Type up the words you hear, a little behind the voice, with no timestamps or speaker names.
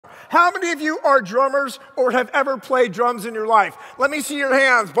How many of you are drummers or have ever played drums in your life? Let me see your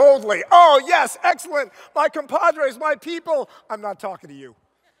hands boldly. Oh, yes, excellent. My compadres, my people. I'm not talking to you.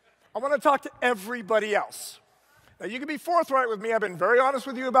 I want to talk to everybody else. Now, you can be forthright with me. I've been very honest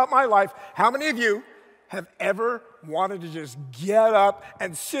with you about my life. How many of you have ever wanted to just get up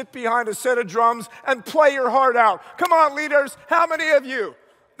and sit behind a set of drums and play your heart out? Come on, leaders. How many of you?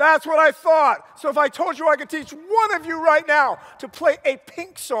 That's what I thought. So if I told you I could teach one of you right now to play a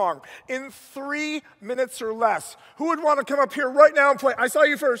Pink song in 3 minutes or less, who would want to come up here right now and play? I saw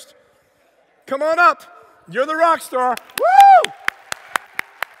you first. Come on up. You're the rock star. Woo!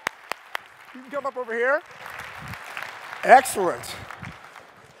 You can come up over here. Excellent.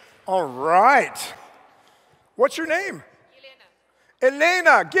 All right. What's your name? Elena.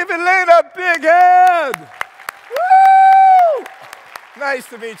 Elena. Give Elena a big hand. Woo! Nice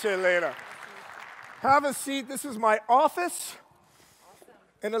to meet you, Elena. Have a seat. This is my office.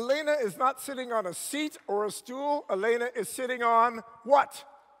 And Elena is not sitting on a seat or a stool. Elena is sitting on what?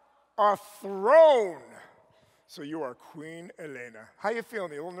 A throne. So you are Queen Elena. How you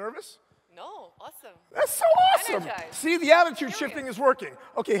feeling? You a little nervous? No, awesome. That's so awesome. Energized. See, the attitude shifting is working.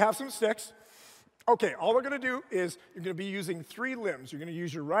 Okay, have some sticks. Okay, all we're going to do is you're going to be using 3 limbs. You're going to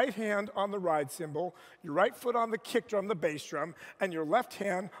use your right hand on the ride cymbal, your right foot on the kick drum, the bass drum, and your left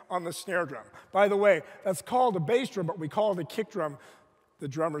hand on the snare drum. By the way, that's called a bass drum, but we call it a kick drum. The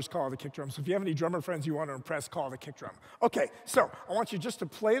drummers call it a kick drum. So if you have any drummer friends you want to impress, call it a kick drum. Okay, so I want you just to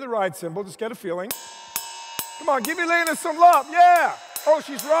play the ride cymbal. Just get a feeling. Come on, give Elena some love. Yeah. Oh,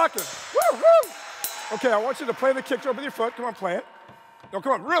 she's rocking. Woo, woo. Okay, I want you to play the kick drum with your foot. Come on, play it. No,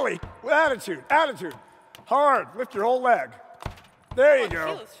 come on, really, with attitude, attitude. Hard, lift your whole leg. There you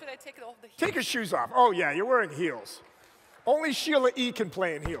go. Heels. Should I take it off the heels? Take your shoes off. Oh, yeah, you're wearing heels. Only Sheila E. can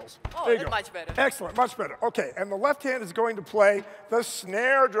play in heels. Oh, there you that's go. much better. Excellent, much better. Okay, and the left hand is going to play the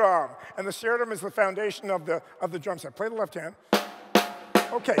snare drum. And the snare drum is the foundation of the drum set. Play the left hand.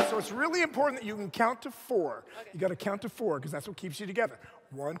 Okay, so it's really important that you can count to 4. Okay. You got to count to 4 because that's what keeps you together.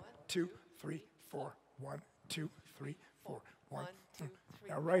 1, 2, 3, 4. 1, 2, 3, 4. 1, 2, 3.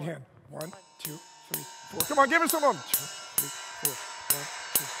 Now right hand. 1, 2, 3, 4. Come on, give us a moment. 2, 3, 4.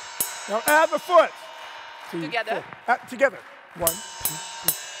 1, 2. Now add the foot. 2, together. Together. 1, 2,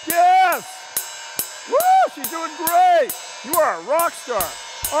 3. Yes! Woo! She's doing great. You are a rock star.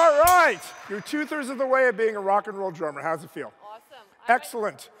 All right. You're 2/3 of the way of being a rock and roll drummer. How's it feel? Awesome.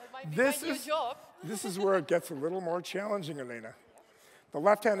 Excellent. This is where it gets a little more challenging, Elena. The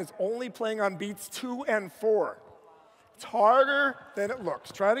left hand is only playing on beats 2 and 4. It's harder than it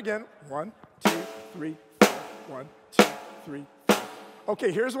looks. Try it again. 1, 2, 3, 4. 1, 2, 3, 4.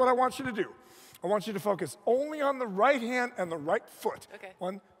 Okay, here's what I want you to do. I want you to focus only on the right hand and the right foot. Okay.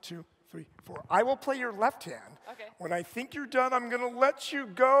 1, 2, 3, 4. I will play your left hand. Okay. When I think you're done, I'm going to let you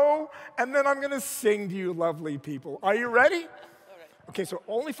go, and then I'm going to sing to you, lovely people. Are you ready? All right. Okay, so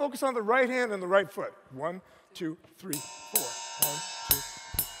only focus on the right hand and the right foot. 1, 2, 3, 4. 1, 2,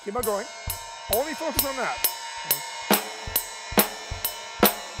 3. Keep on going. Only focus on that. 1, 2, 3.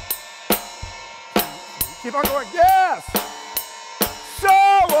 Keep on going. Yes! So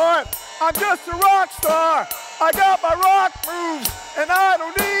what? I'm just a rock star. I got my rock moves, and I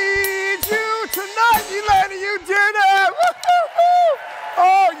don't need you tonight, Elena. You did it! Woo-hoo-hoo!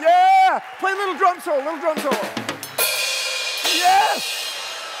 Oh, yeah! Play a little drum solo, little drum solo. Yes!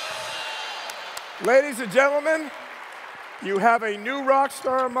 Ladies and gentlemen, you have a new rock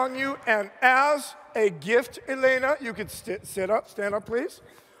star among you, and as a gift, Elena, you could sit up, stand up, please.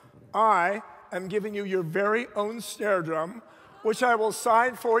 I am giving you your very own snare drum, which I will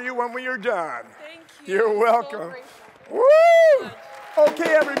sign for you when we are done. Thank you. You're welcome. So Woo!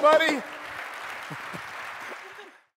 Okay, everybody.